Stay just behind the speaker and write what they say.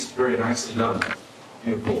very nicely done.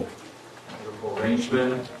 Beautiful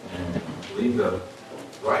arrangement. And I believe the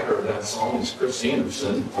writer of that song is Chris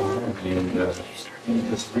Anderson. And he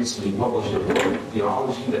just recently published a book,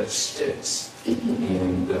 Theology That Sticks.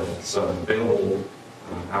 And it's available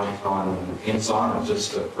out on Amazon. I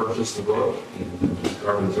just purchased the book and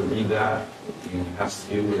started to read that. And it has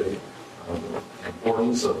to do with the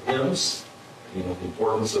importance of hymns, the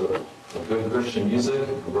importance of good Christian music.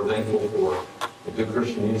 We're thankful for the good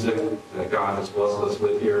Christian music that God has blessed us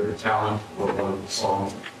with here, the talent of one of the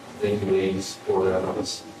songs. Thank you, ladies, for that. That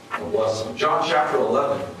was a blessing. John chapter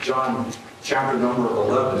 11. John chapter number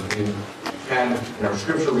 11. We had in our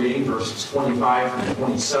scripture reading verses 25 and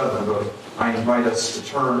 27, but I invite us to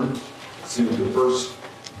turn to the first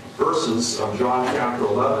verses of John chapter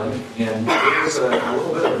 11. And there's a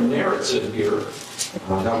little bit of a narrative here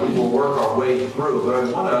that we will work our way through. But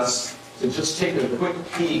I want us to just take a quick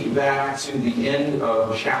peek back to the end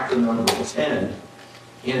of chapter number 10.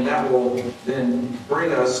 And that will then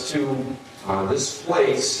bring us to this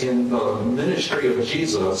place in the ministry of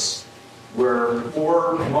Jesus, where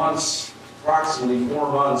approximately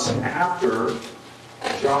 4 months after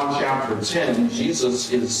John chapter 10,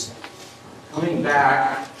 Jesus is coming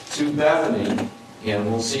back to Bethany. And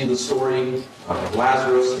we'll see the story of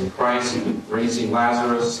Lazarus and Christ raising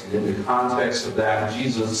Lazarus. And in the context of that,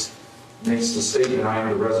 Jesus makes the statement, I am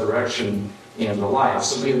the resurrection and the life.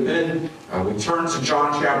 So we turn to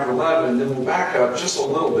John chapter 11, and then we'll back up just a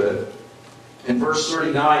little bit. In verse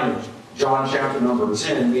 39 of John chapter number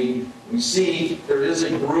 10, we see there is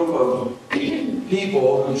a group of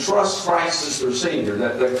people who trust Christ as their Savior,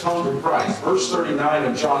 that come to Christ. Verse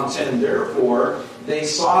 39 of John 10, therefore, they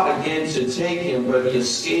sought again to take him, but he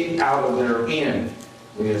escaped out of their hand.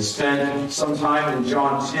 We had spent some time in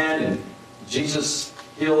John 10, and Jesus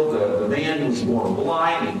healed the man who was born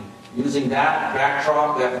blind, and using that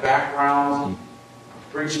backdrop, that background,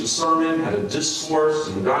 he preached a sermon, had a discourse,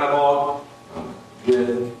 and a dialogue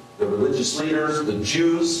with the religious leaders, the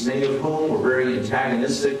Jews, many of whom were very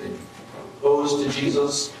antagonistic and opposed to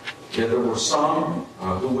Jesus. Yet there were some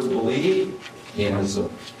who would believe, and as a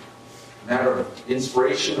matter of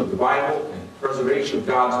inspiration of the Bible and preservation of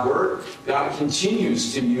God's Word, God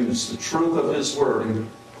continues to use the truth of His Word,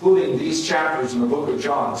 including these chapters in the book of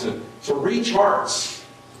John, to reach hearts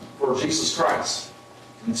for Jesus Christ.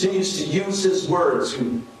 Continues to use His Word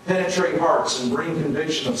to penetrate hearts and bring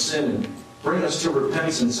conviction of sin and bring us to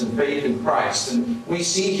repentance and faith in Christ. And we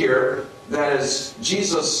see here that as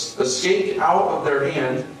Jesus escaped out of their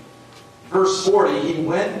hand, verse 40, he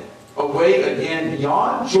went away again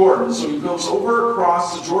beyond Jordan. So he goes over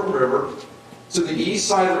across the Jordan River to the east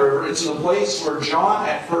side of the river, into the place where John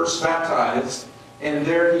at first baptized, and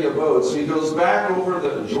there he abode. So he goes back over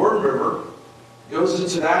the Jordan River, goes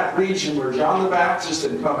into that region where John the Baptist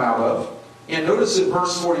had come out of. And notice in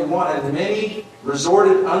verse 41, and many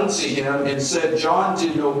resorted unto him and said, John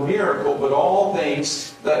did no miracle, but all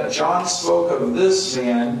things that John spoke of this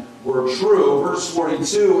man were true. Verse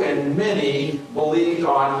 42, and many believed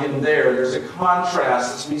on him there. There's a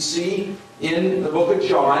contrast as we see in the book of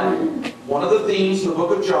John. One of the themes of the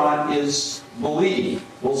book of John is believe.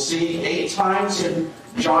 We'll see 8 times in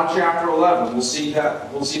John chapter 11. We'll see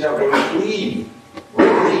that word believe.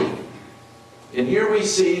 Believe. And here we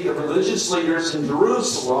see the religious leaders in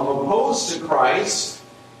Jerusalem opposed to Christ,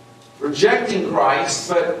 rejecting Christ,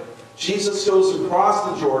 but Jesus goes across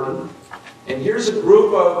the Jordan, and here's a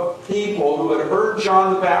group of people who had heard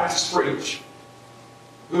John the Baptist preach,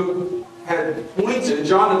 who had pointed,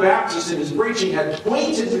 John the Baptist in his preaching had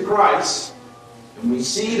pointed to Christ, and we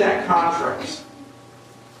see that contrast.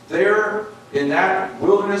 There, in that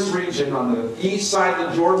wilderness region on the east side of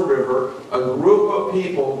the Jordan River, a group of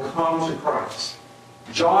people come to Christ.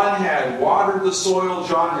 John had watered the soil,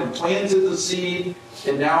 John had planted the seed,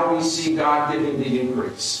 and now we see God giving the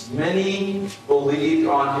increase. Many believed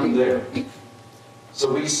on him there.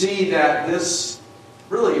 So we see that this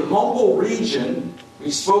really humble region, I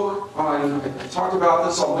talked about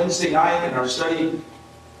this on Wednesday night in our study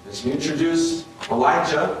as we introduced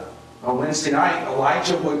Elijah. On Wednesday night,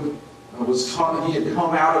 Elijah he had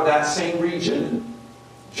come out of that same region.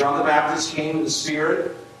 John the Baptist came in the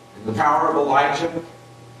spirit and the power of Elijah,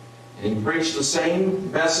 and he preached the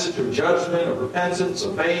same message of judgment, of repentance,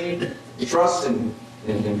 of faith, trust in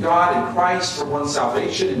God and Christ for one's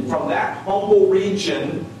salvation. And from that humble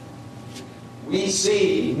region, we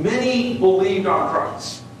see many believed on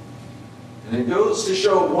Christ. And it goes to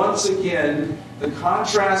show once again the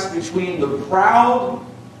contrast between the proud,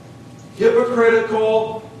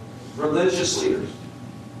 hypocritical religious leaders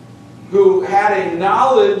who had a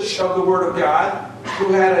knowledge of the Word of God,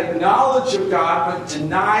 who had a knowledge of God but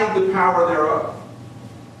denied the power thereof.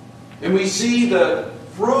 And we see the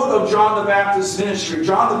fruit of John the Baptist's ministry.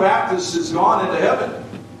 John the Baptist has gone into heaven.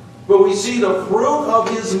 But we see the fruit of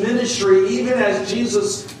his ministry even as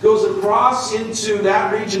Jesus goes across into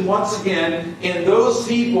that region once again. And those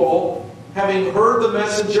people, having heard the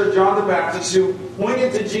message of John the Baptist, who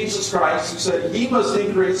pointed to Jesus Christ, who said, "He must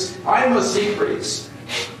increase, I must decrease."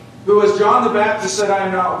 Who, as John the Baptist said, "I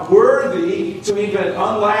am not worthy to even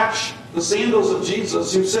unlatch the sandals of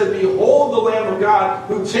Jesus," who said, "Behold the Lamb of God,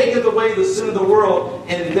 who taketh away the sin of the world."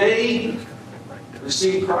 And they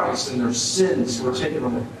received Christ, and their sins were taken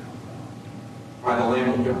away by the Lamb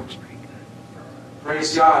of God.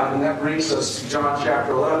 Praise God. And that brings us to John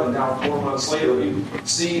chapter 11. Now, 4 months later, we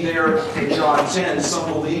see there in John 10,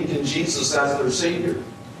 some believed in Jesus as their Savior.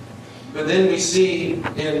 But then we see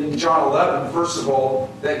in John 11, first of all,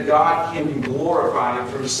 that God can be glorified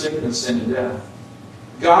through sickness and death.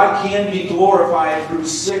 God can be glorified through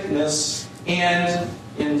sickness and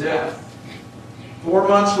in death. 4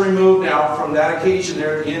 months removed now from that occasion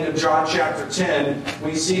there at the end of John chapter 10,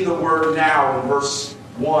 we see the word "now" in verse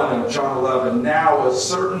 1 of John 11. Now a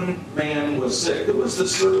certain man was sick. Who was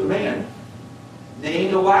this certain man?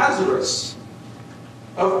 Named Lazarus,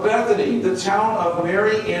 of Bethany, the town of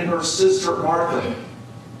Mary and her sister Martha.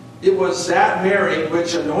 It was that Mary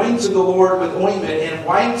which anointed the Lord with ointment and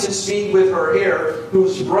wiped his feet with her hair,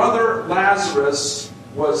 whose brother Lazarus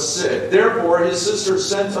was sick. Therefore his sister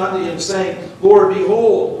sent unto him, saying, Lord,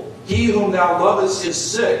 behold, he whom thou lovest is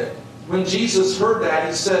sick. When Jesus heard that,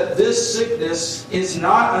 he said, This sickness is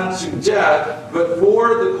not unto death, but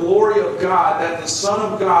for the glory of God, that the Son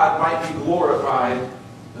of God might be glorified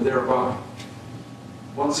thereby.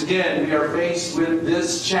 Once again, we are faced with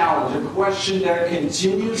this challenge, a question that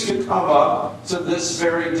continues to come up to this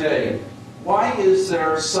very day. Why is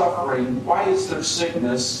there suffering? Why is there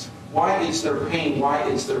sickness? Why is there pain? Why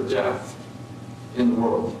is there death in the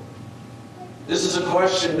world? This is a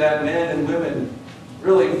question that men and women,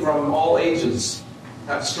 really from all ages,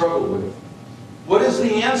 have struggled with. What is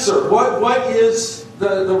the answer? What is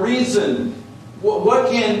the reason?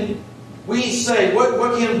 What can we say?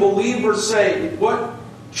 What can believers say? What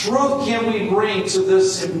truth can we bring to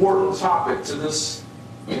this important topic, to this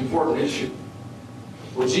important issue?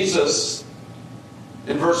 Well, Jesus,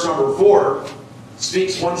 in verse number 4,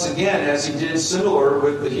 speaks once again, as he did similar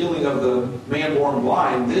with the healing of the man born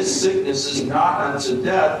blind. This sickness is not unto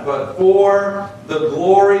death, but for the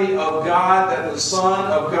glory of God, that the Son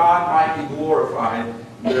of God might be glorified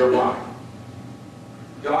thereby.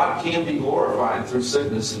 God can be glorified through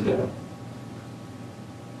sickness and death.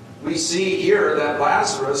 We see here that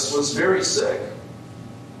Lazarus was very sick.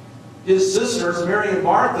 His sisters, Mary and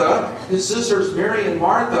Martha,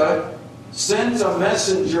 sent a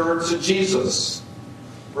messenger to Jesus.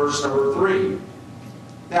 Verse number 3.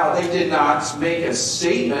 Now, they did not make a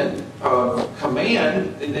statement of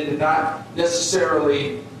command. They did not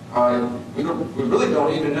necessarily, we really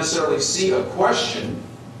don't even necessarily see a question.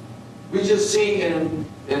 We just see,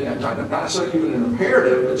 not necessarily even an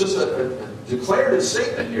imperative, but just a declarative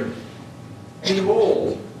statement here.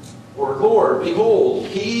 Behold, or Lord, behold,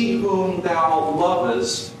 he whom thou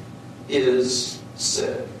lovest is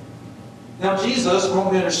sick. Now Jesus, from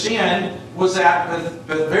what we understand, was at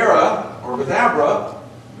Bethbara, or Bethabara,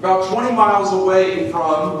 about 20 miles away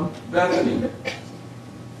from Bethany.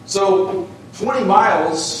 So 20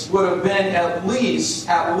 miles would have been at least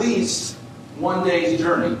 1 day's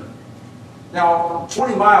journey. Now,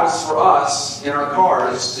 20 miles for us in our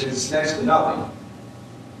cars is next to nothing.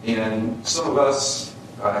 And some of us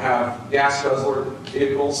have gas guzzler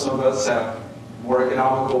vehicles. Some of us have more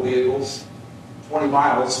economical vehicles. 20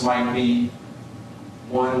 miles might be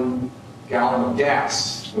 1 gallon of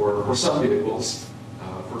gas for some vehicles.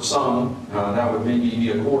 For some, that would maybe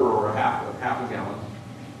be a quarter or half a gallon.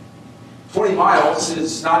 20 miles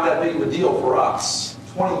is not that big of a deal for us.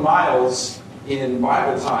 20 miles in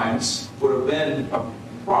Bible times would have been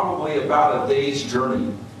probably about a day's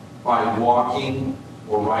journey by walking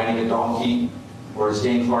or riding a donkey, or as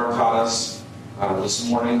Dan Clark taught us this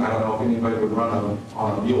morning, I don't know if anybody would run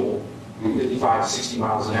on a mule 55, 60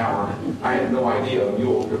 miles an hour. I had no idea a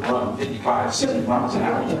mule could run 55, 60 miles an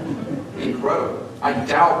hour. Incredible. I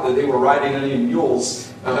doubt that they were riding any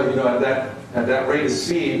mules at that rate of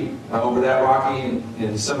speed over that rocky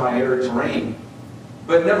and semi-arid terrain.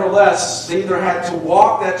 But nevertheless, they either had to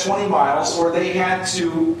walk that 20 miles or they had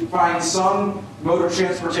to find some mode of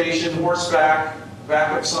transportation, horseback,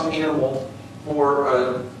 back up some animal for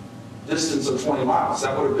a distance of 20 miles.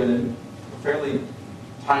 That would have been a fairly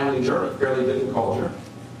timely journey, fairly difficult journey.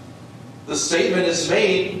 The statement is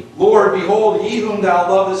made Lord, behold, he whom thou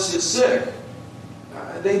lovest is sick.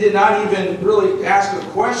 They did not even really ask a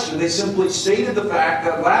question. They simply stated the fact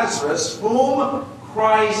that Lazarus, whom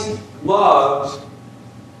Christ loved,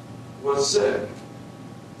 was sick.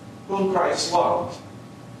 Whom Christ loved.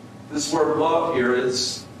 This word love here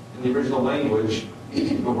is, in the original language,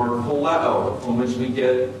 the word phileo, from which we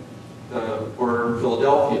get the word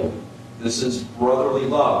Philadelphia. This is brotherly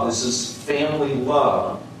love. This is family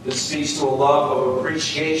love. This speaks to a love of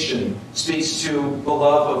appreciation. Speaks to the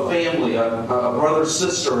love of family, a brother,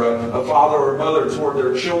 sister, a father or mother toward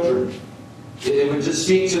their children. It would just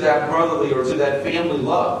speak to that brotherly or to that family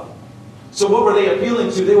love. So what were they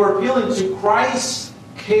appealing to? They were appealing to Christ's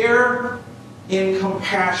care and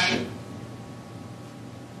compassion.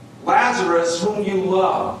 Lazarus, whom you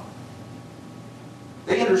love.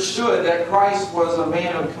 They understood that Christ was a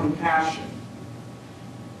man of compassion.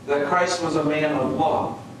 That Christ was a man of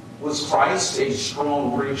love. Was Christ a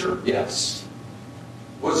strong preacher? Yes.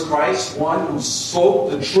 Was Christ one who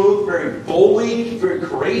spoke the truth very boldly, very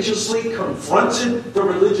courageously, confronted the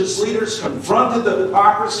religious leaders, confronted the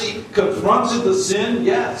hypocrisy, confronted the sin?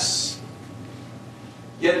 Yes.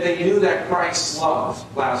 Yet they knew that Christ loved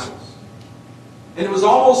Lazarus. And it was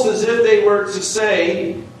almost as if they were to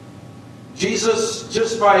say, Jesus,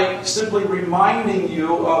 just by simply reminding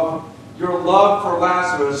you of your love for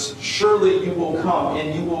Lazarus, surely you will come,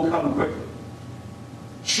 and you will come quickly.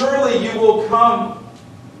 Surely you will come,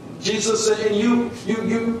 Jesus, and you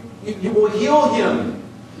will heal him.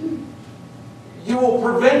 You will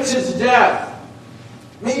prevent his death.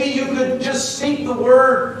 Maybe you could just speak the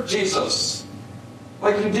word, Jesus,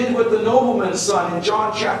 like you did with the nobleman's son in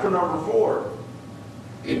John chapter number 4.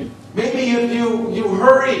 Maybe if you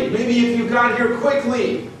hurried, maybe if you got here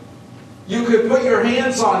quickly, you could put your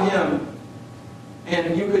hands on him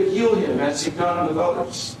and you could heal him as you've done with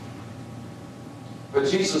others. But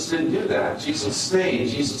Jesus didn't do that. Jesus stayed.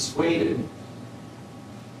 Jesus waited.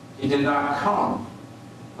 He did not come.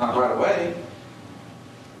 Not right away.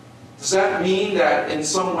 Does that mean that in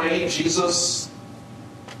some way Jesus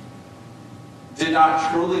did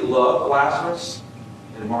not truly love Lazarus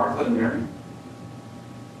and Martha and Mary?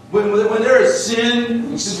 When there is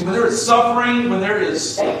sin, when there is suffering, when there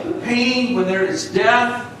is pain, when there is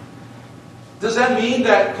death, does that mean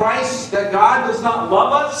that God does not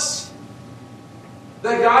love us?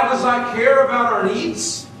 That God does not care about our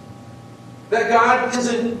needs? That God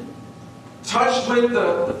isn't touched with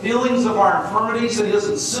the feelings of our infirmities, that He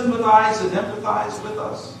doesn't sympathize and empathize with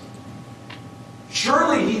us?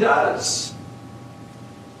 Surely He does.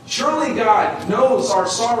 Surely God knows our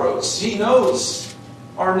sorrows. He knows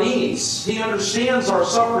our needs. He understands our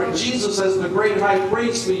suffering. Jesus, as the great high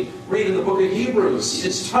priest we read in the book of Hebrews,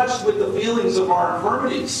 is touched with the feelings of our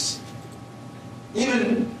infirmities.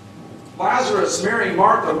 Even Lazarus, Mary,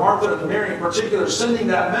 Martha and Mary in particular, sending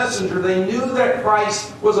that messenger, they knew that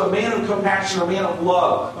Christ was a man of compassion, a man of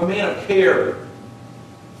love, a man of care,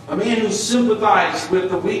 a man who sympathized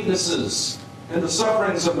with the weaknesses and the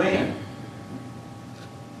sufferings of man.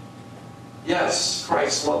 Yes,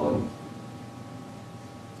 Christ loved them.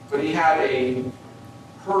 But He had a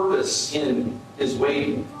purpose in His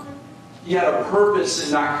waiting. He had a purpose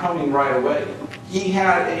in not coming right away. He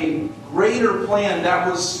had a greater plan that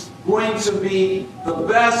was going to be the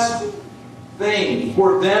best thing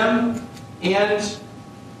for them and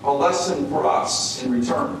a lesson for us in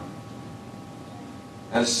return.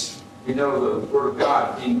 As we know, the Word of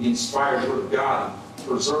God, the inspired Word of God,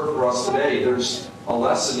 preserved for us today, there's a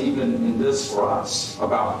lesson even in this for us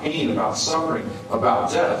about pain, about suffering,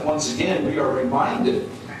 about death. Once again, we are reminded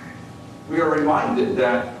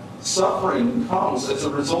that suffering comes as a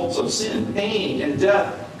result of sin. Pain and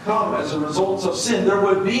death come as a result of sin. There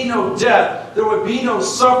would be no death, there would be no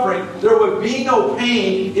suffering, there would be no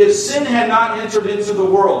pain if sin had not entered into the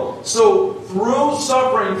world. So through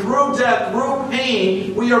suffering, through death, through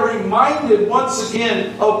pain, we are reminded once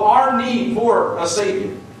again of our need for a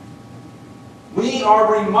Savior. We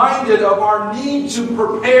are reminded of our need to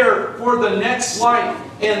prepare for the next life.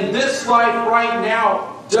 And this life right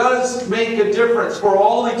now does make a difference for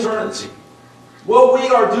all eternity. What we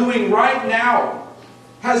are doing right now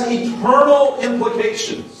has eternal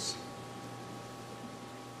implications.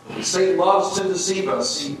 Satan loves to deceive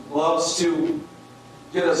us. He loves to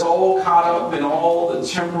get us all caught up in all the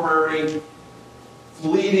temporary,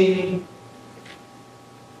 fleeting,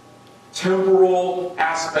 temporal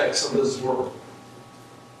aspects of this world.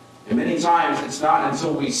 And many times it's not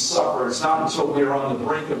until we suffer, it's not until we're on the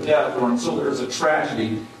brink of death or until there's a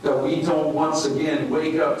tragedy that we don't once again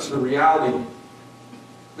wake up to the reality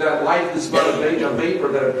that life is but a vapor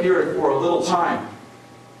that appeareth for a little time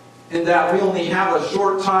in that we only have a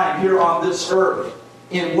short time here on this earth.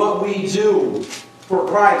 And what we do for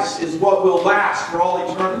Christ is what will last for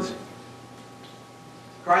all eternity.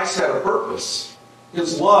 Christ had a purpose.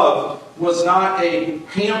 His love was not a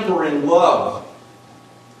pampering love.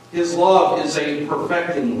 His love is a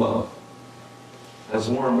perfecting love, as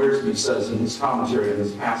Warren Wiersbe says in his commentary on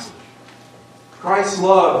this passage. Christ's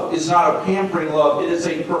love is not a pampering love. It is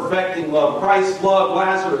a perfecting love. Christ loved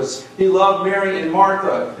Lazarus. He loved Mary and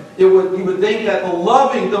Martha. You would think that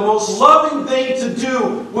the most loving thing to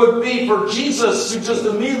do would be for Jesus to just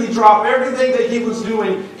immediately drop everything that he was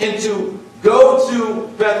doing and to go to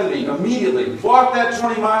Bethany immediately. Walk that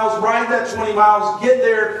 20 miles, ride that 20 miles, get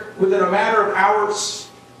there within a matter of hours,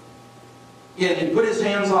 and put his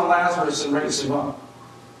hands on Lazarus and raise him up.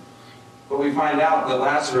 But we find out that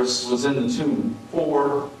Lazarus was in the tomb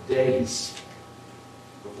 4 days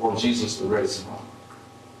before Jesus would raise him up.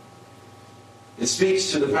 It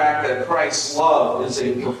speaks to the fact that Christ's love is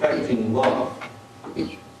a perfecting love.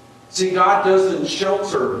 See, God doesn't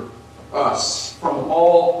shelter us from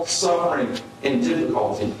all suffering and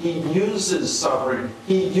difficulty. He uses suffering.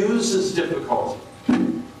 He uses difficulty.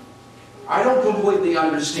 I don't completely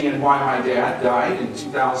understand why my dad died in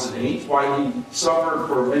 2008, why he suffered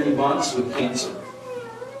for many months with cancer.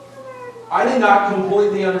 I did not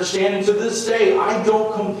completely understand, and to this day, I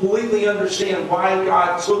don't completely understand why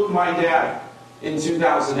God took my dad in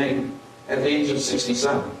 2008 at the age of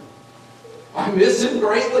 67. I miss him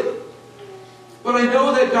greatly. But I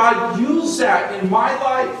know that God used that in my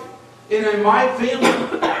life and in my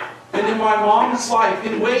family and in my mom's life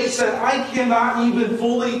in ways that I cannot even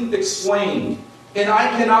fully explain. And I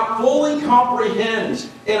cannot fully comprehend.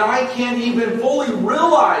 And I can't even fully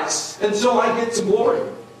realize until I get to glory,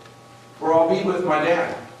 where I'll be with my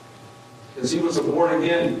dad. Because he was a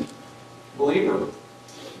born-again believer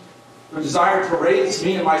who desired to raise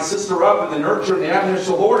me and my sister up in the nurture and the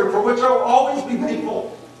admonition of the Lord, and for which I will always be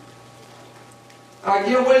thankful. And I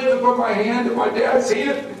can't wait to put my hand in my dad's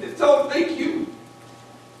hand and tell him, thank you.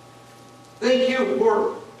 Thank you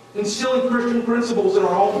for instilling Christian principles in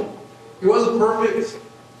our home. He wasn't perfect.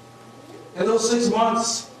 And those 6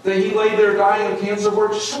 months that he lay there dying of cancer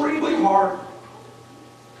were extremely hard.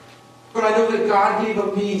 But I know that God gave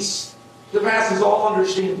a peace that passes all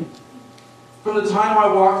understanding. From the time I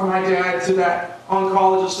walked my dad to that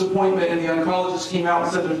oncologist appointment, and the oncologist came out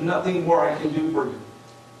and said, there's nothing more I can do for you.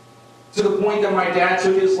 To the point that my dad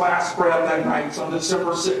took his last breath that night on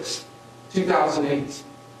December 6, 2008.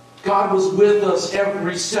 God was with us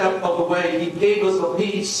every step of the way. He gave us a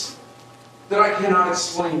peace that I cannot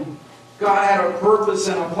explain. God had a purpose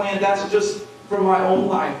and a plan. That's just from my own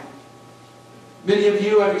life. Many of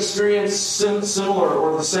you have experienced similar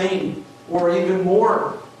or the same or even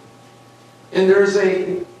more. And there's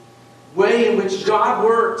a way in which God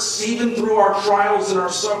works even through our trials and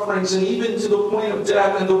our sufferings and even to the point of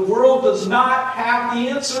death. And the world does not have the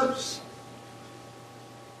answers.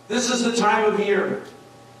 This is the time of year.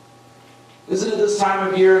 Isn't it this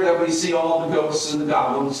time of year that we see all the ghosts and the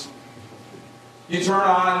goblins? You turn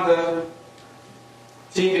on the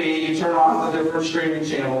TV, you turn on the different streaming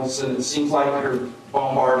channels, and it seems like you're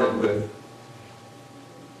bombarded with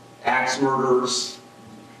axe murderers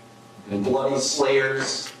and bloody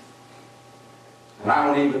slayers. And I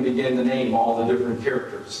won't even begin to name all the different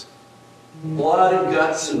characters. Blood and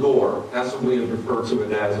guts and gore. That's what we have referred to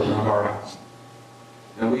it as around our house.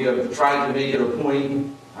 And we have tried to make it a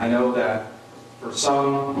point. I know that for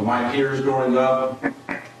some of my peers growing up,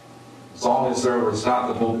 as long as there was not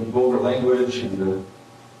the vulgar language and the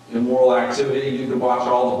immoral activity, you could watch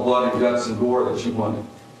all the blood and guts and gore that you wanted.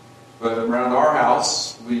 But around our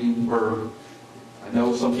house, we were, I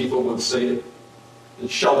know some people would say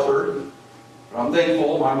it's sheltered. But I'm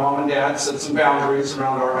thankful my mom and dad set some boundaries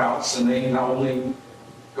around our house, and they not only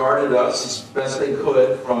guarded us as best they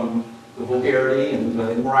could from the vulgarity and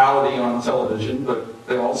the immorality on television, but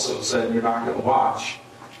they also said you're not going to watch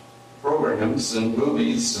programs and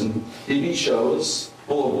movies and TV shows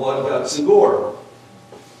full of blood, guts, and gore.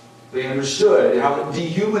 They understood how it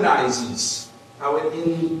dehumanizes, how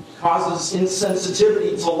it causes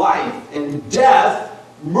insensitivity to life and death.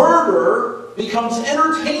 Murder becomes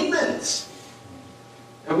entertainment.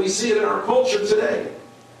 And we see it in our culture today.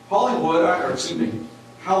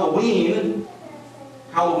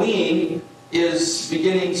 Halloween is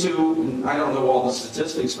beginning to, I don't know all the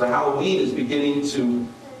statistics, but Halloween is beginning to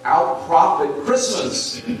out-profit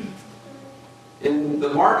Christmas in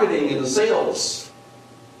the marketing and the sales.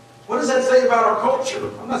 What does that say about our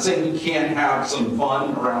culture? I'm not saying we can't have some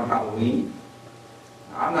fun around Halloween.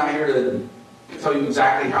 I'm not here to tell you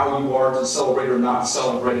exactly how you are to celebrate or not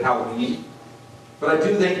celebrate Halloween. But I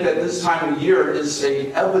do think that this time of year is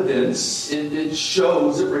a evidence, it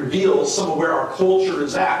shows, it reveals some of where our culture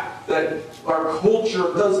is at. That our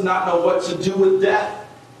culture does not know what to do with death.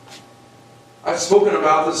 I've spoken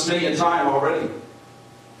about this many a time already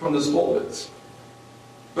from this pulpit.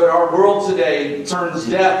 But our world today turns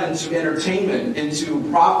death into entertainment, into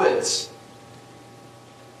profits.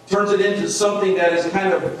 Turns it into something that is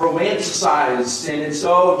kind of romanticized, and it's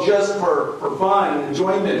just for fun and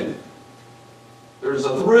enjoyment. There's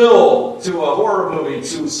a thrill to a horror movie,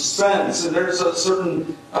 to suspense, and there's a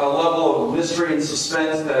certain level of mystery and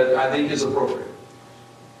suspense that I think is appropriate.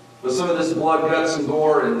 But some of this blood, guts, and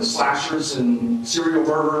gore, and slashers, and serial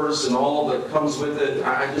murderers, and all that comes with it,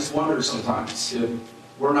 I just wonder sometimes if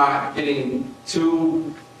we're not getting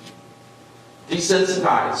too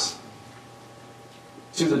desensitized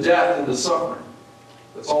to the death and the suffering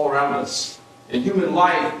that's all around us. And human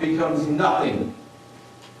life becomes nothing.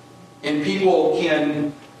 And people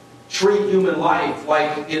can treat human life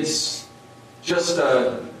like it's just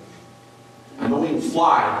an annoying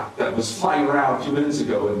fly that was flying around a few minutes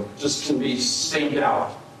ago and just can be stamped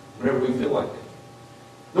out whenever we feel like it.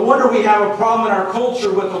 No wonder we have a problem in our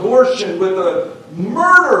culture with abortion, with the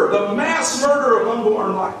murder, the mass murder of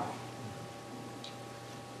unborn life.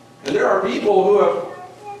 And there are people who have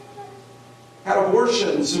had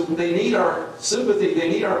abortions, who they need our sympathy, they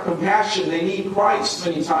need our compassion, they need Christ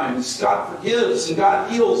many times. God forgives, and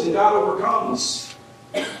God heals, and God overcomes.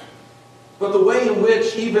 But the way in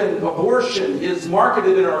which even abortion is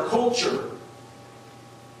marketed in our culture,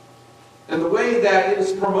 and the way that it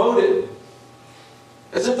is promoted,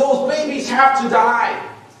 as if those babies have to die.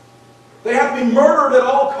 They have to be murdered at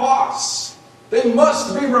all costs. They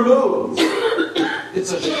must be removed.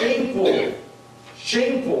 It's a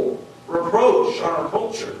shameful reproach on our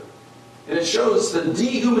culture. And it shows the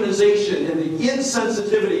dehumanization and the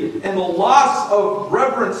insensitivity and the loss of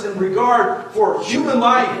reverence and regard for human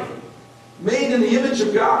life made in the image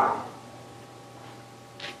of God.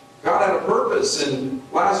 God had a purpose in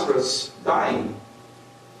Lazarus dying.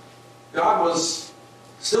 God was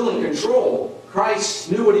still in control.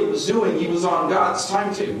 Christ knew what he was doing. He was on God's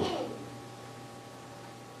timetable.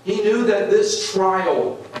 He knew that this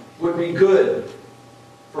trial would be good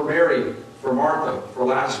for Mary, for Martha, for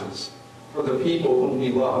Lazarus, for the people whom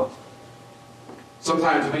he loved.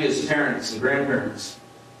 Sometimes we as parents and grandparents,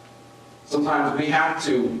 sometimes we have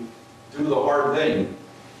to do the hard thing.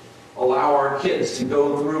 Allow our kids to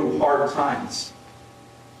go through hard times.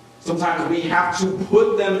 Sometimes we have to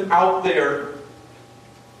put them out there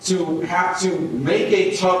to have to make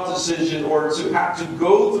a tough decision or to have to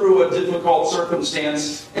go through a difficult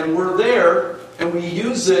circumstance, and we're there and we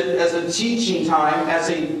use it as a teaching time, as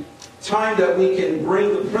a time that we can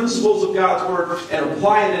bring the principles of God's Word and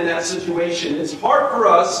apply it in that situation. It's hard for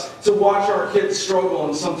us to watch our kids struggle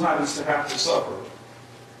and sometimes to have to suffer.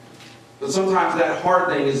 But sometimes that hard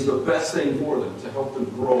thing is the best thing for them to help them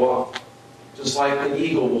grow up. Just like an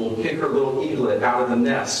eagle will kick her little eaglet out of the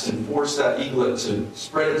nest and force that eaglet to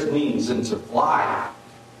spread its wings and to fly.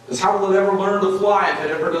 Because how will it ever learn to fly if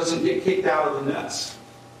it ever doesn't get kicked out of the nest?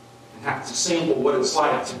 And have to sample what it's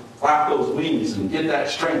like to flap those wings and get that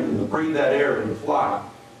strength and to breathe that air and to fly.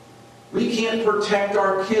 We can't protect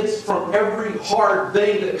our kids from every hard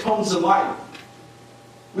thing that comes in life.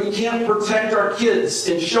 We can't protect our kids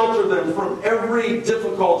and shelter them from every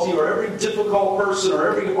difficulty or every difficult person or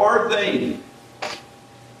every hard thing.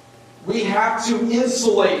 We have to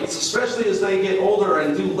insulate, especially as they get older,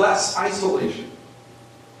 and do less isolation.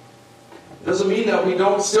 It doesn't mean that we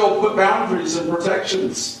don't still put boundaries and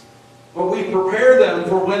protections, but we prepare them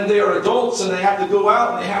for when they are adults and they have to go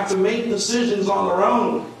out and they have to make decisions on their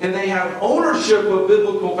own, and they have ownership of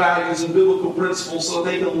biblical values and biblical principles so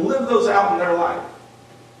they can live those out in their life.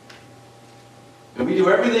 And we do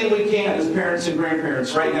everything we can as parents and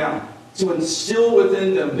grandparents right now to instill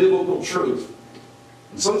within them biblical truth.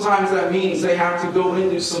 And sometimes that means they have to go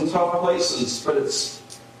into some tough places, but it's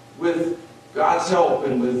with God's help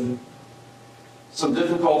and with some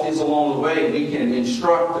difficulties along the way. We can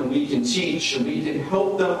instruct and we can teach and we can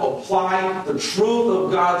help them apply the truth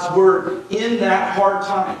of God's Word in that hard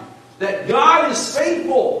time. That God is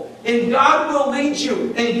faithful, and God will lead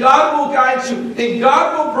you, and God will guide you, and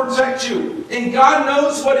God will protect you, and God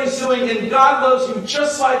knows what He's doing, and God loves you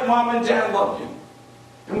just like Mom and Dad love you.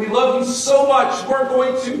 And we love you so much. We're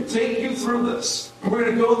going to take you through this. We're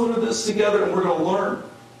going to go through this together, and we're going to learn.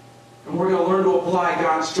 And we're going to learn to apply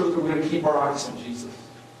God's truth, and we're going to keep our eyes on Jesus.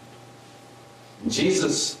 And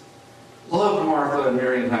Jesus loved Martha and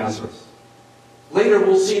Mary and Lazarus. Later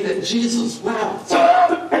we'll see that Jesus wept,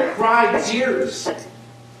 cried tears,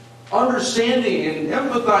 understanding and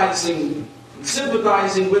empathizing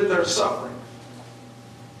sympathizing with their suffering.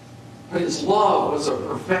 But his love was a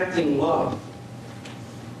perfecting love.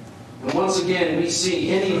 And once again, we see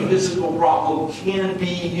any physical problem can be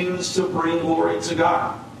used to bring glory to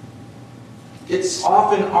God. It's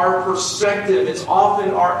often our perspective, it's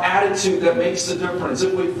often our attitude that makes the difference.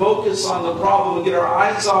 If we focus on the problem and get our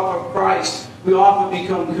eyes off of Christ, we often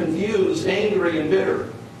become confused, angry, and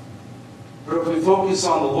bitter. But if we focus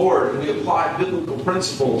on the Lord and we apply biblical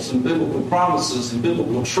principles and biblical promises and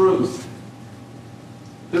biblical truth,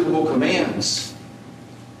 biblical commands,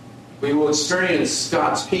 we will experience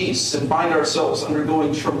God's peace and find ourselves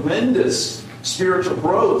undergoing tremendous spiritual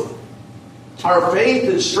growth. Our faith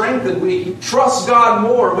is strengthened. We trust God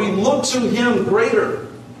more. We look to Him greater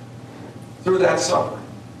through that suffering.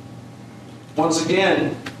 Once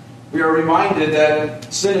again, we are reminded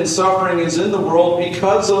that sin and suffering is in the world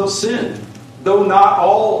because of sin. Though not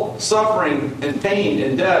all suffering and pain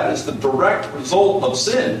and death is the direct result of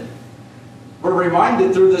sin, we're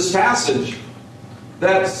reminded through this passage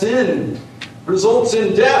that sin results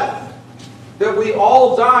in death. That we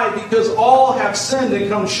all die because all have sinned and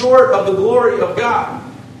come short of the glory of God.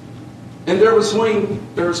 And there's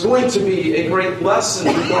going to be a great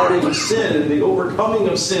lesson regarding sin and the overcoming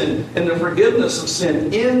of sin and the forgiveness of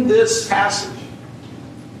sin in this passage.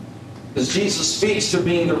 As Jesus speaks to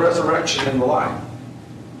being the resurrection and the life.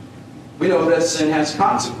 We know that sin has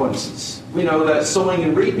consequences. We know that sowing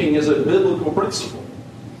and reaping is a biblical principle.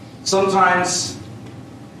 Sometimes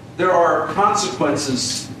there are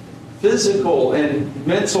consequences, physical and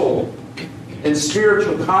mental and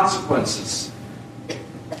spiritual consequences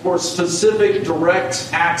for specific direct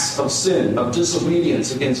acts of sin, of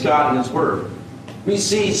disobedience against God and His Word. We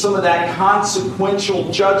see some of that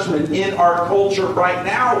consequential judgment in our culture right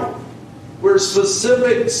now, where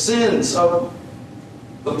specific sins of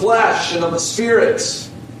the flesh and of the spirit,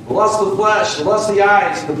 the lust of the flesh, the lust of the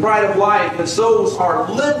eyes, and the pride of life, as those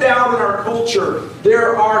are lived out in our culture,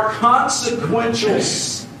 there are consequential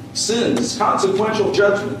sins, consequential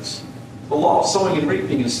judgments. The law of sowing and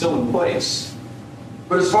reaping is still in place.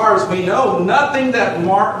 But as far as we know, nothing that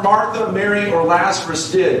Martha, Mary, or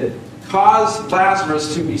Lazarus did caused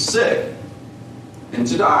Lazarus to be sick and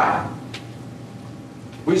to die.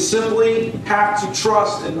 We simply have to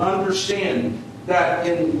trust and understand that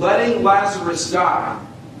in letting Lazarus die,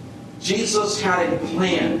 Jesus had a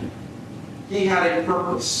plan. He had a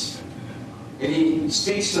purpose. And He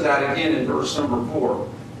speaks to that again in verse number 4,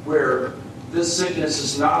 where this sickness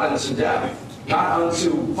is not unto death, not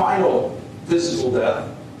unto final physical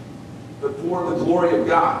death, but for the glory of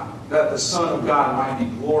God, that the Son of God might be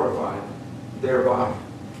glorified thereby.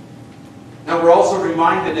 Now we're also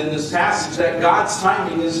reminded in this passage that God's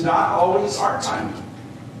timing is not always our timing.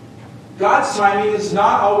 God's timing is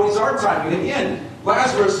not always our timing. Again,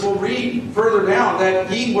 Lazarus will read further down that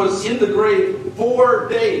he was in the grave 4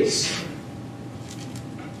 days.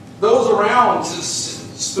 Those around,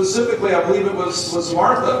 specifically I believe it was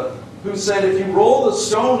Martha, who said, if you roll the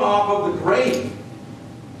stone off of the grave,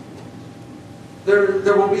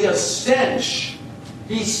 there will be a stench.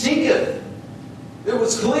 He stinketh. It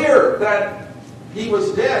was clear that he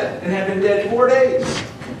was dead and had been dead 4 days.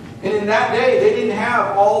 And in that day, they didn't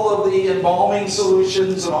have all of the embalming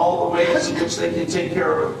solutions and all the ways in which they can take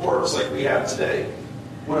care of a corpse like we have today.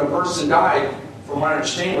 When a person died, from what I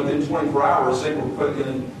understand, within 24 hours, they were put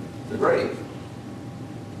in the grave.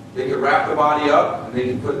 They could wrap the body up, and they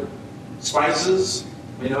could put spices.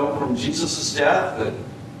 We know from Jesus' death that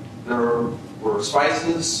there were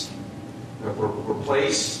spices that were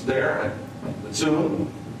placed there at the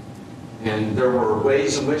tomb. And there were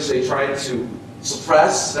ways in which they tried to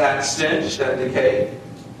suppress that stench, that decay.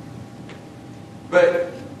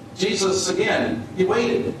 But Jesus, again, He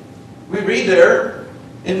waited. We read there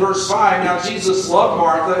in verse 5, now Jesus loved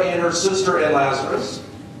Martha and her sister and Lazarus.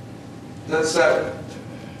 That's that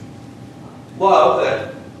love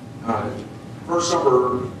that, verse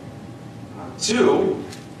number 2,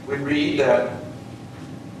 we read that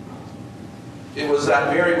it was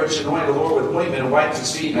that Mary which anointed the Lord with ointment and wiped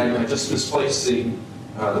His feet. And I just misplaced the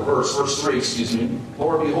verse 3, excuse me.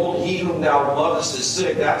 Lord, behold, he whom thou lovest is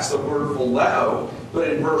sick. That's the word phileo. But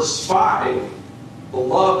in verse 5, the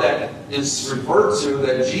love that is referred to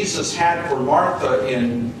that Jesus had for Martha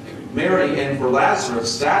and Mary and for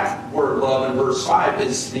Lazarus, that word love in verse 5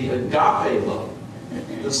 is the agape love,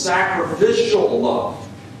 the sacrificial love,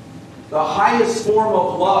 the highest form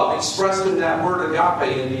of love expressed in that word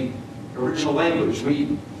agape in the original language.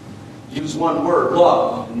 We use one word,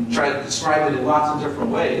 love, and try to describe it in lots of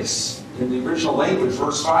different ways. In the original language,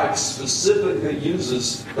 verse 5 specifically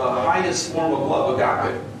uses the highest form of love,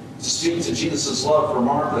 agape, to speak to Jesus' love for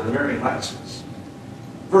Martha and Mary and Lazarus.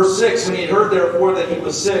 Verse 6, when he had heard therefore that he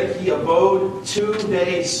was sick, he abode 2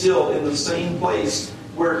 days still in the same place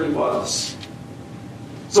where he was.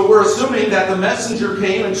 So we're assuming that the messenger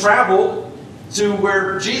came and traveled to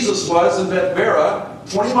where Jesus was in Bethabara,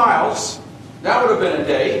 20 miles. That would have been a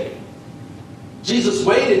day. Jesus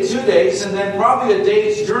waited 2 days and then probably a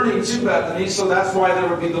day's journey to Bethany, so that's why there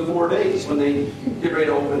would be the 4 days when they get ready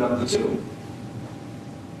to open up the tomb.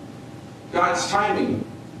 God's timing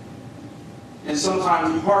is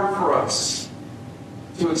sometimes hard for us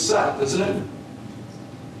to accept, isn't it?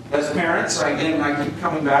 As parents, again, I keep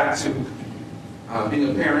coming back to being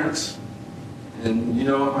a parent. And you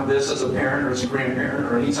know this as a parent or as a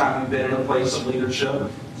grandparent, or anytime you've been in a place of leadership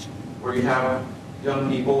where you have young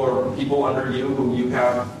people or people under you who you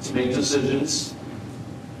have to make decisions.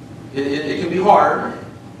 It can be hard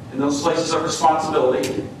in those places of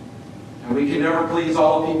responsibility. And we can never please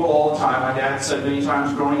all the people all the time. My dad said many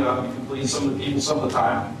times growing up, you can please some of the people some of the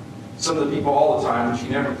time, some of the people all the time, but you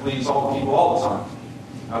never please all the people all the time.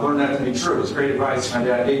 I learned that to be true. It's great advice my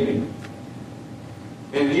dad gave me.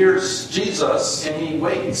 And here's Jesus, and he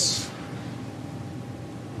waits.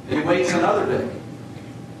 And he waits another day.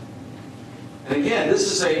 And again,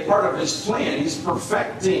 this is a part of his plan. He's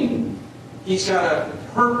perfecting. He's got a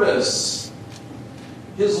purpose.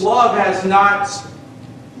 His love has not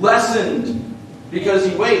lessened because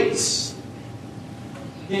he waits.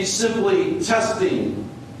 He's simply testing.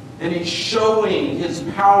 And he's showing his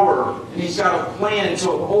power. And he's got a plan to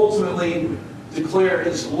ultimately declare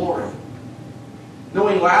his glory.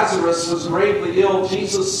 Knowing Lazarus was gravely ill,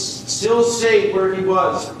 Jesus still stayed where he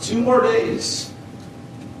was for 2 more days.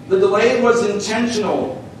 The delay was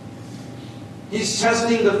intentional. He's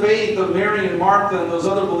testing the faith of Mary and Martha and those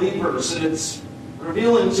other believers, and it's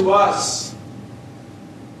revealing to us.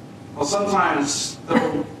 Well, sometimes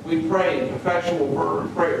we pray effectual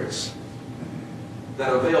fervent prayers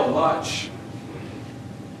that avail much.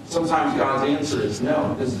 Sometimes God's answer is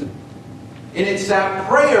no, isn't it? And it's that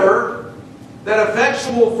prayer, that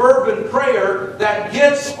effectual fervent prayer, that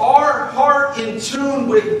gets our heart in tune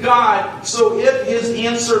with God. So if his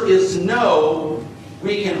answer is no,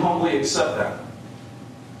 we can humbly accept that.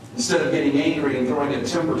 Instead of getting angry and throwing a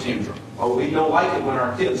temper tantrum. Oh, we don't like it when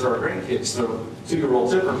our kids or our grandkids throw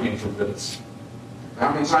 2-year-old temper tantrum fits.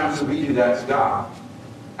 How many times do we do that to God?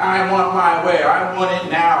 I want my way. I want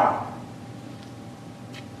it now.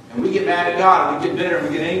 And we get mad at God, and we get bitter, and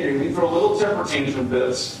we get angry, and we throw little temper tantrum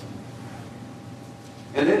fits.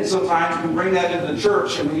 And then sometimes we bring that into the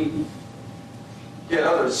church and we get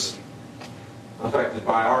others affected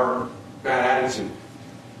by our bad attitude.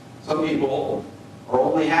 Some people are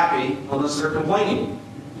only happy unless they're complaining.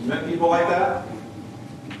 You met people like that?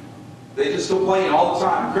 They just complain all the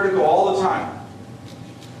time, critical all the time.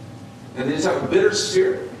 And they just have a bitter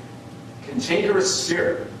spirit, cantankerous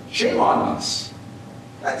spirit. Shame on us.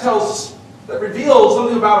 That reveals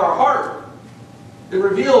something about our heart. It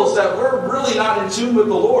reveals that we're really not in tune with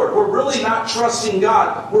the Lord. We're really not trusting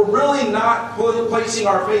God. We're really not placing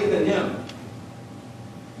our faith in him.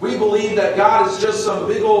 We believe that God is just some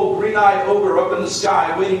big old green-eyed ogre up in the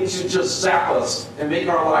sky waiting to just zap us and make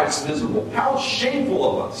our lives miserable. How shameful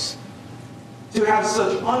of us to have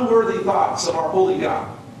such unworthy thoughts of our holy God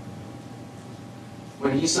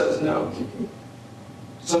when he says no.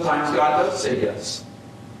 Sometimes God does say yes.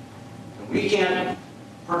 And we can't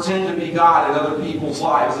pretend to be God in other people's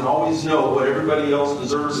lives and always know what everybody else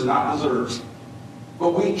deserves and not deserves.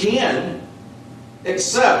 But we can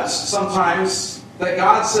accept sometimes that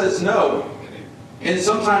God says no. And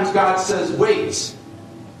sometimes God says wait.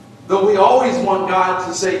 Though we always want God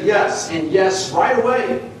to say yes, and yes right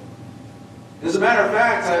away. As a matter of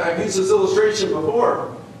fact, I've used this illustration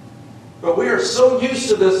before. But we are so used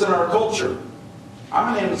to this in our culture.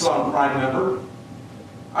 I'm an Amazon Prime member.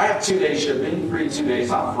 I have 2-day shipping, free 2 days,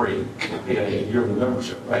 not free. I pay a yearly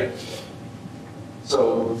membership, right?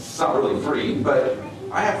 So it's not really free, but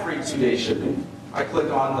I have free 2-day shipping. I click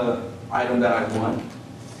on the item that I want,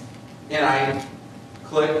 and I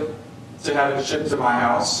click to have it shipped to my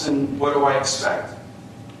house, and what do I expect?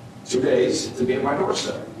 2 days to be at my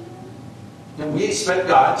doorstep. And we expect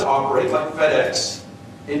God to operate like FedEx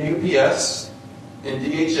and UPS and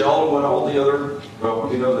DHL and all the other, well,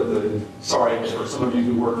 we know that sorry for some of you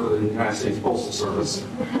who work for the United States Postal Service.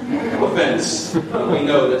 No offense. We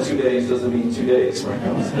know that 2 days doesn't mean 2 days, right?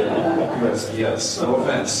 USPS. No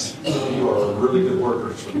offense. You are really good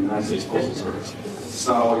workers for the United States Postal Service. It's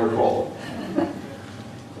not all your fault.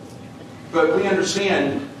 But we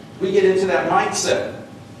understand, we get into that mindset.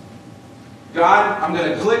 God, I'm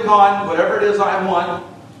going to click on whatever it is I want,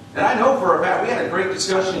 And I know for a fact, we had a great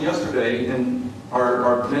discussion yesterday in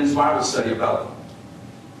our men's Bible study about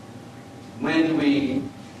when do we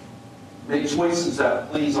make choices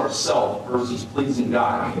that please ourselves versus pleasing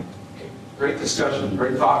God. Great discussion,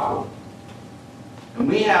 very thoughtful. And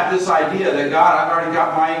we have this idea that God, I've already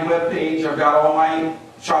got my web page, I've got all my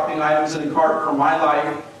shopping items in the cart for my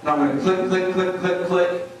life, and I'm going to click, click, click, click,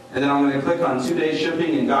 click, and then I'm going to click on 2-day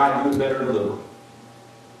shipping, and God, you better deliver.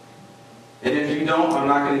 And if you don't, I'm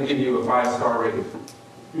not going to give you a 5-star rating.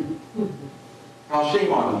 Well,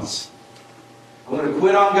 shame on us. I'm going to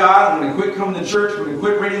quit on God. I'm going to quit coming to church. I'm going to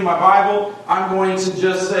quit reading my Bible. I'm going to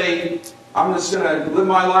just say, I'm just going to live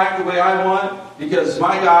my life the way I want, because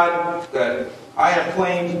my God that I have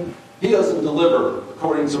claimed, He doesn't deliver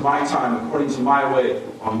according to my time, according to my way,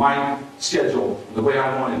 on my schedule, the way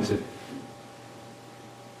I want Him to.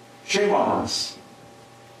 Shame on us.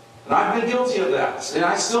 And I've been guilty of that. And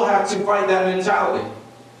I still have to fight that mentality.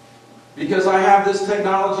 Because I have this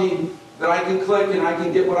technology that I can click and I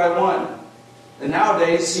can get what I want. And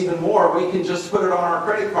nowadays, even more, we can just put it on our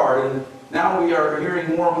credit card. And now we are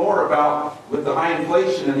hearing more and more about, with the high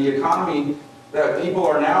inflation and the economy, that people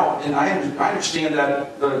are now, and I understand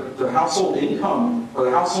that the household income, or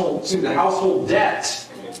the household debt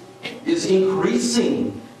is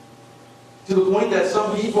increasing to the point that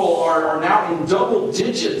some people are now in double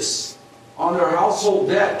digits on their household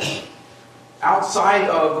debt outside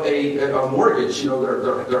of a mortgage,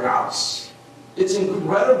 their house. It's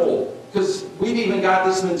incredible, because we've even got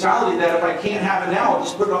this mentality that if I can't have it now, I'll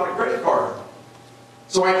just put it on a credit card.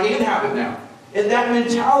 So I can have it now. And that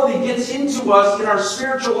mentality gets into us in our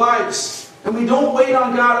spiritual lives. And we don't wait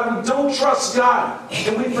on God, and we don't trust God.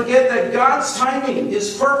 And we forget that God's timing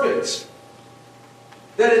is perfect.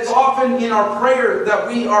 That it's often in our prayer that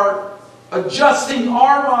we are adjusting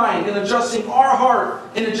our mind, and adjusting our heart,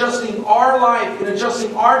 and adjusting our life, and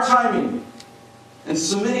adjusting our timing, and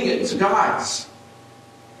submitting it to God's.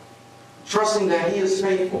 Trusting that He is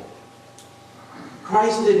faithful.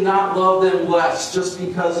 Christ did not love them less just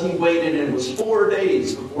because He waited, and it was 4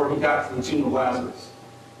 days before He got to the tomb of Lazarus.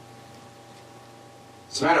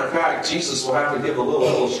 As a matter of fact, Jesus will have to give a little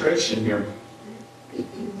illustration here.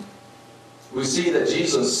 We see that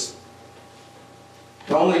Jesus,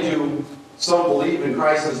 not only do some believe in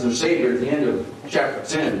Christ as their Savior at the end of chapter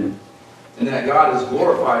 10, and that God is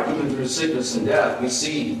glorified even through sickness and death, we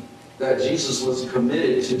see that Jesus was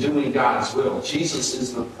committed to doing God's will. Jesus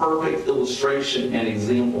is the perfect illustration and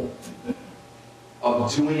example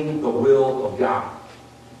of doing the will of God.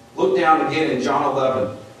 Look down again in John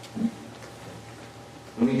 11.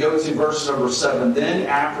 When we go to verse number 7, then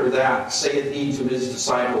after that saith He to His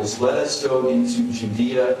disciples, let us go into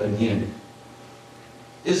Judea again.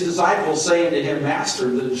 His disciples saying to Him, Master,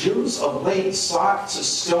 the Jews of late sought to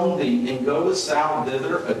stone Thee, and goest Thou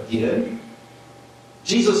thither again?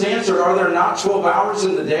 Jesus answered, Are there not 12 hours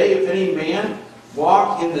in the day? If any man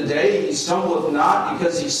walk in the day, he stumbleth not,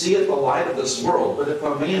 because he seeth the light of this world. But if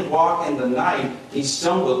a man walk in the night, he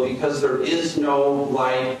stumbleth, because there is no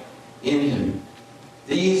light in him.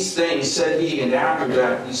 These things said He, and after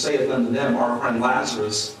that He saith unto them, Our friend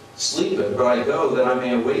Lazarus sleepeth, but I go that I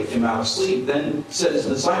may awake him out of sleep. Then said His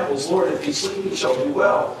disciples, Lord, if he sleep, he shall be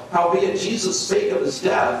well. Howbeit Jesus spake of His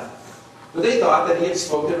death, but they thought that He had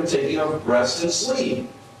spoken of taking of rest and sleep.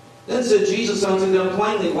 Then said Jesus unto them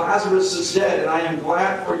plainly, Lazarus is dead, and I am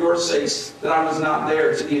glad for your sakes that I was not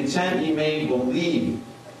there, to the intent ye may believe.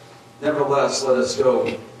 Nevertheless, let us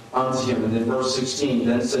go unto Him. And in verse 16,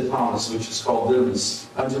 then said Thomas, which is called Didymus,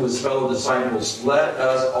 unto his fellow disciples, Let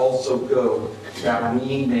us also go, that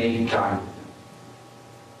we may die.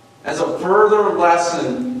 As a further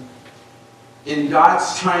lesson in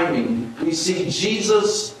God's timing, we see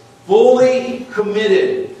Jesus fully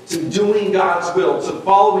committed to doing God's will, to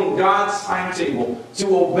following God's timetable, to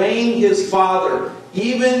obeying His Father,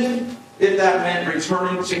 even if that meant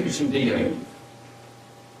returning to Judea.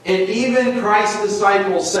 And even Christ's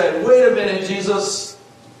disciples said, Wait a minute, Jesus,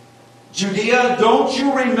 Judea, don't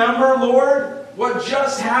you remember, Lord, what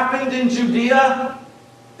just happened in Judea?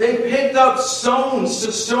 They picked up stones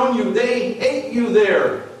to stone you. They hate you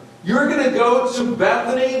there. You're going to go to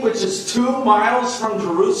Bethany, which is 2 miles from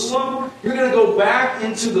Jerusalem. You're going to go back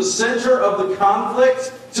into the center of the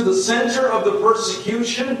conflict, to the center of the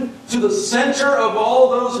persecution, to the center of all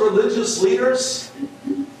those religious leaders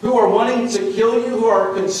who are wanting to kill you, who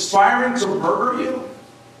are conspiring to murder you.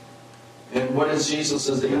 And what is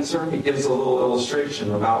Jesus' answer? He gives a little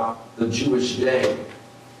illustration about the Jewish day.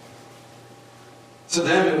 To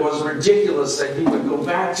them it was ridiculous that he would go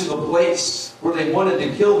back to the place where they wanted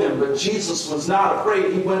to kill him, but Jesus was not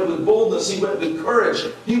afraid. He went with boldness, he went with courage,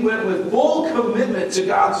 he went with full commitment to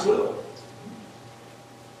God's will.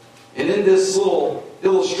 And in this little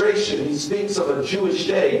illustration, he speaks of a Jewish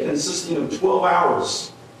day consisting of 12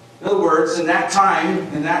 hours. In other words, in that time,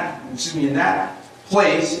 in that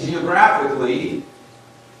place, geographically,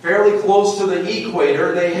 fairly close to the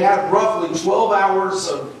equator, they had roughly 12 hours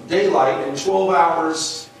of daylight and 12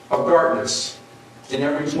 hours of darkness in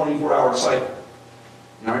every 24-hour cycle.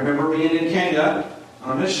 And I remember being in Kenya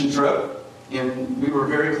on a mission trip, and we were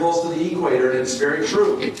very close to the equator, and it's very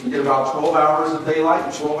true. We get about 12 hours of daylight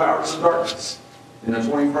and 12 hours of darkness in a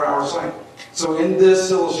 24-hour cycle. So in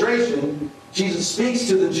this illustration, Jesus speaks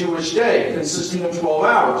to the Jewish day consisting of 12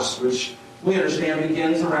 hours, which we understand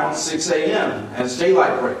begins around 6 a.m. as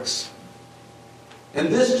daylight breaks. And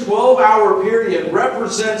this 12-hour period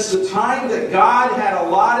represents the time that God had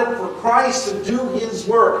allotted for Christ to do his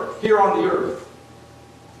work here on the earth.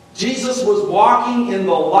 Jesus was walking in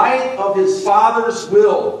the light of his Father's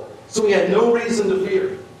will, so he had no reason to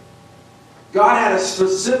fear. God had a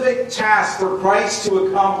specific task for Christ to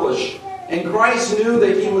accomplish, and Christ knew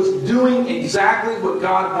that he was doing exactly what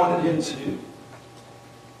God wanted him to do.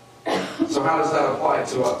 So how does that apply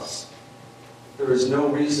to us? There is no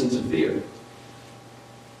reason to fear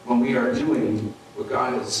when we are doing what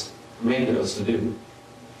God has commanded us to do.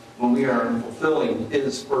 When we are fulfilling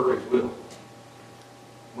his perfect will.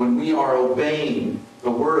 When we are obeying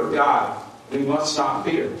the Word of God, we must not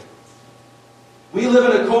fear. We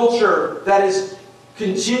live in a culture that is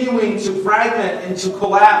continuing to fragment and to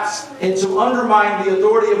collapse and to undermine the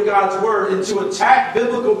authority of God's Word and to attack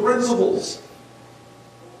biblical principles.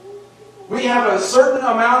 We have a certain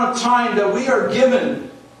amount of time that we are given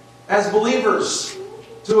as believers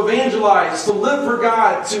to evangelize, to live for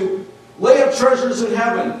God, to lay up treasures in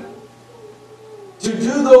heaven, to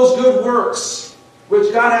do those good works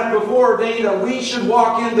which God hath before ordained that we should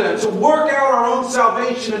walk in them, to work out our own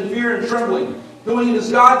salvation in fear and trembling, knowing it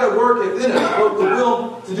is God that worketh in us, both the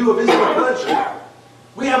will to do of his good pleasure.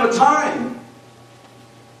 We have a time.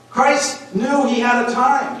 Christ knew he had a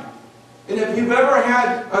time. And if you've ever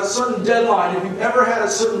had a certain deadline, if you've ever had a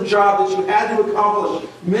certain job that you had to accomplish,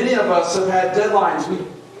 many of us have had deadlines. We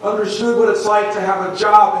understood what it's like to have a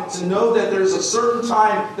job and to know that there's a certain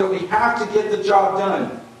time that we have to get the job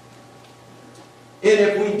done. And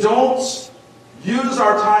if we don't use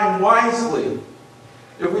our time wisely,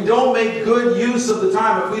 if we don't make good use of the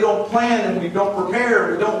time, if we don't plan and we don't prepare,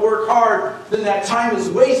 and we don't work hard, then that time is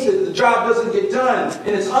wasted. The job doesn't get done and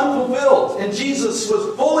it's unfulfilled. And Jesus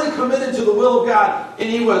was fully committed to the will of God, and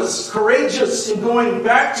he was courageous in going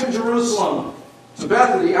back to Jerusalem, to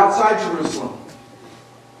Bethany, outside Jerusalem,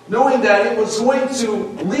 knowing that it was going to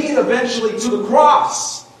lead eventually to the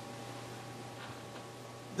cross.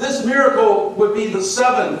 This miracle would be the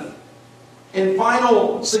seventh and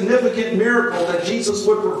final significant miracle that Jesus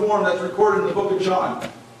would perform that's recorded in the book of John.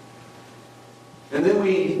 And then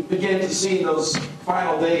we begin to see those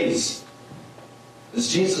final days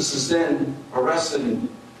as Jesus is then arrested and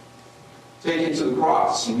taken to the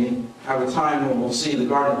cross. And we have a time when we'll see the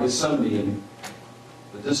Garden of Gethsemane and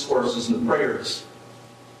the discourses and the prayers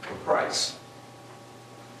of Christ.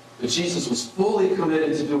 But Jesus was fully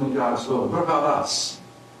committed to doing God's will. What about us?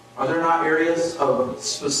 Are there not areas of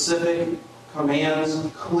specific commands,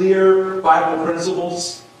 clear Bible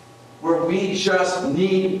principles, where we just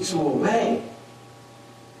need to obey?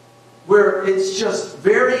 Where it's just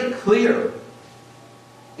very clear.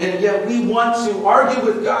 And yet we want to argue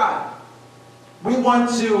with God. We want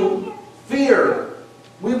to fear.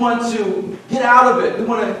 We want to get out of it. We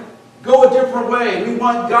want to go a different way. We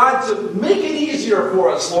want God to make it easier for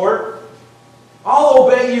us, Lord. I'll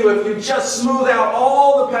obey you if you just smooth out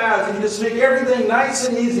all the paths, if you just make everything nice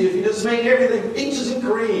and easy, if you just make everything peaches and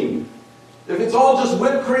cream, if it's all just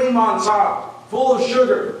whipped cream on top, full of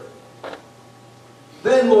sugar.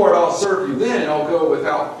 Then, Lord, I'll serve you. Then I'll go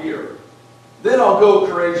without fear. Then I'll go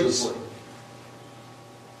courageously.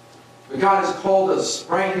 But God has called us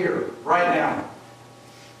right here, right now,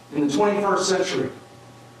 in the 21st century,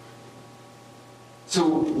 to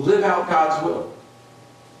live out God's will,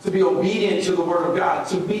 to be obedient to the Word of God,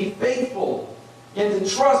 to be faithful, and to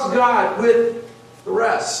trust God with the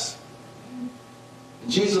rest.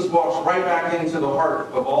 And Jesus walks right back into the heart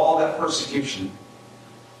of all that persecution.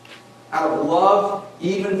 Out of love,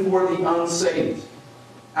 even for the unsaved.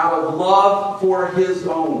 Out of love for his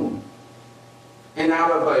own. And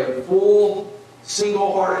out of a full,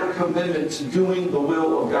 single-hearted commitment to doing the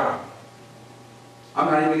will of God. I'm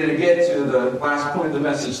not even going to get to the last point of the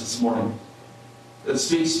message this morning. that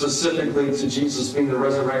speaks specifically to Jesus being the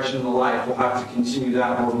resurrection and the life. We'll have to continue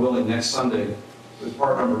that, Lord willing, next Sunday with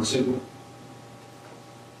part number 2.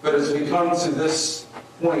 But as we come to this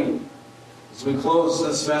point, as we close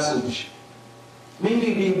this message,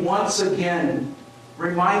 maybe be once again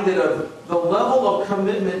reminded of the level of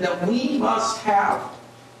commitment that we must have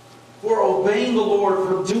for obeying the Lord,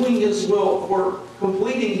 for doing His will, for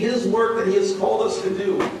completing His work that He has called us to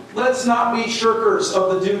do. Let's not be shirkers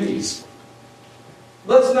of the duties.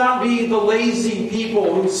 Let's not be the lazy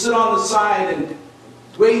people who sit on the side and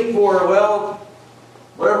wait for, well,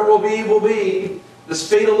 whatever will be. This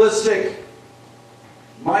fatalistic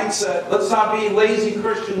mindset. Let's not be lazy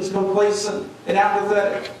Christians, complacent and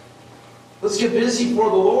apathetic. Let's get busy for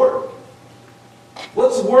the Lord.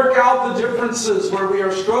 Let's work out the differences where we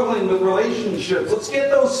are struggling with relationships. Let's get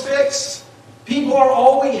those fixed. People are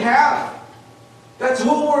all we have. That's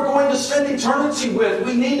who we're going to spend eternity with.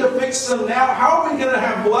 We need to fix them now. How are we going to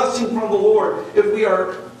have blessing from the Lord if we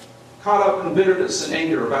are caught up in bitterness and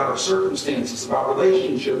anger about our circumstances, about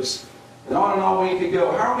relationships, and on we could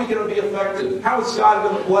go? How are we going to be effective? How is God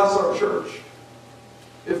going to bless our church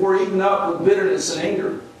if we're eaten up with bitterness and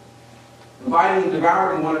anger, inviting and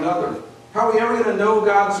devouring one another? How are we ever going to know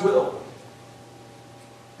God's will?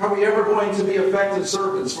 How are we ever going to be effective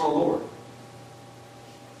servants for the Lord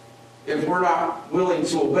if we're not willing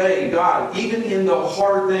to obey God, even in the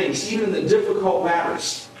hard things, even in the difficult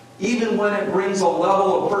matters, even when it brings a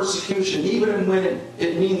level of persecution, even when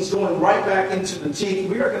it means going right back into the teeth?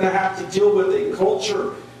 We are going to have to deal with a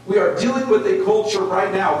culture. We are dealing with a culture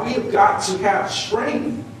right now. We have got to have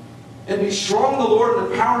strength and be strong in the Lord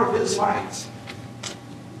and the power of His might.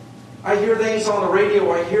 I hear things on the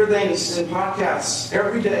radio. I hear things in podcasts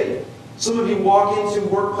every day. Some of you walk into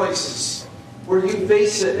workplaces where you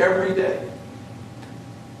face it every day.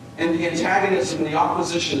 And the antagonism and the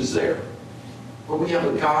opposition is there. But we have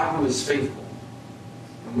a God who is faithful.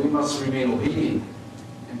 And we must remain obedient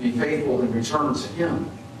and be faithful in return to Him.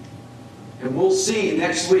 And we'll see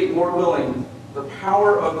next week, Lord willing, the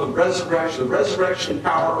power of the resurrection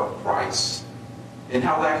power of Christ, and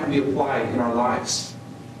how that can be applied in our lives.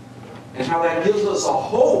 And how that gives us a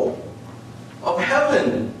hope of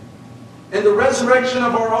heaven and the resurrection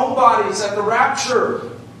of our own bodies at the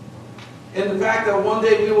rapture. And the fact that one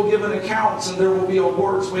day we will give an account and there will be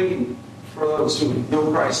awards waiting for those who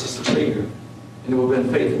know Christ as their Savior and who have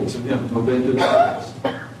been faithful to Him, who have been good lives.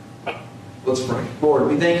 Let's pray. Lord,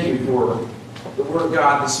 we thank You for the Word of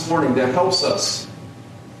God this morning that helps us.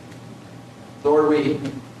 Lord, we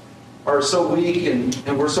are so weak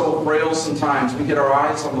and we're so frail sometimes. We get our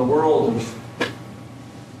eyes on the world and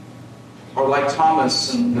are like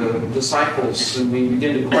Thomas and the disciples, and we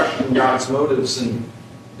begin to question God's motives and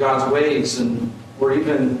God's ways, and we're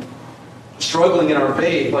even struggling in our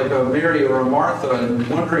faith like a Mary or a Martha and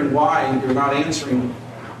wondering why You're not answering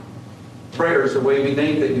prayers the way we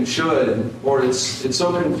think that You should. And Lord, it's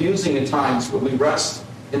so confusing at times, but we rest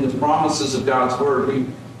in the promises of God's Word. We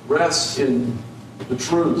rest in the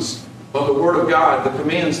truths of the Word of God, the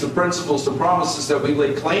commands, the principles, the promises that we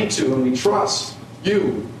lay claim to, and we trust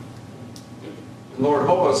You. And Lord,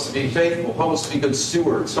 help us to be faithful. Help us to be good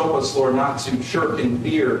stewards. Help us, Lord, not to shirk in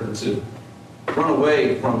fear and to run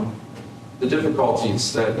away from the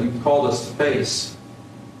difficulties that You've called us to face.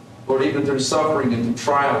 Lord, even through suffering and through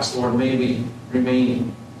trials, Lord, may we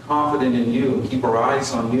remain confident in You and keep our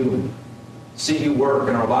eyes on You and see You work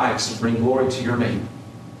in our lives and bring glory to Your name.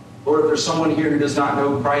 Lord, if there's someone here who does not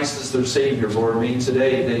know Christ as their Savior, Lord, may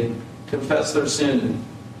today they confess their sin and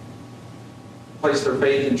place their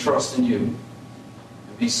faith and trust in You and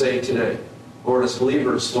be saved today. Lord, as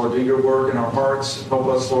believers, Lord, do Your work in our hearts and help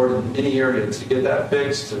us, Lord, in any area to get that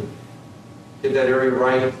fixed, to get that area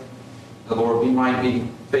right. That, Lord, we might be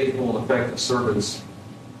faithful and effective servants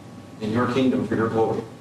in Your kingdom for Your glory.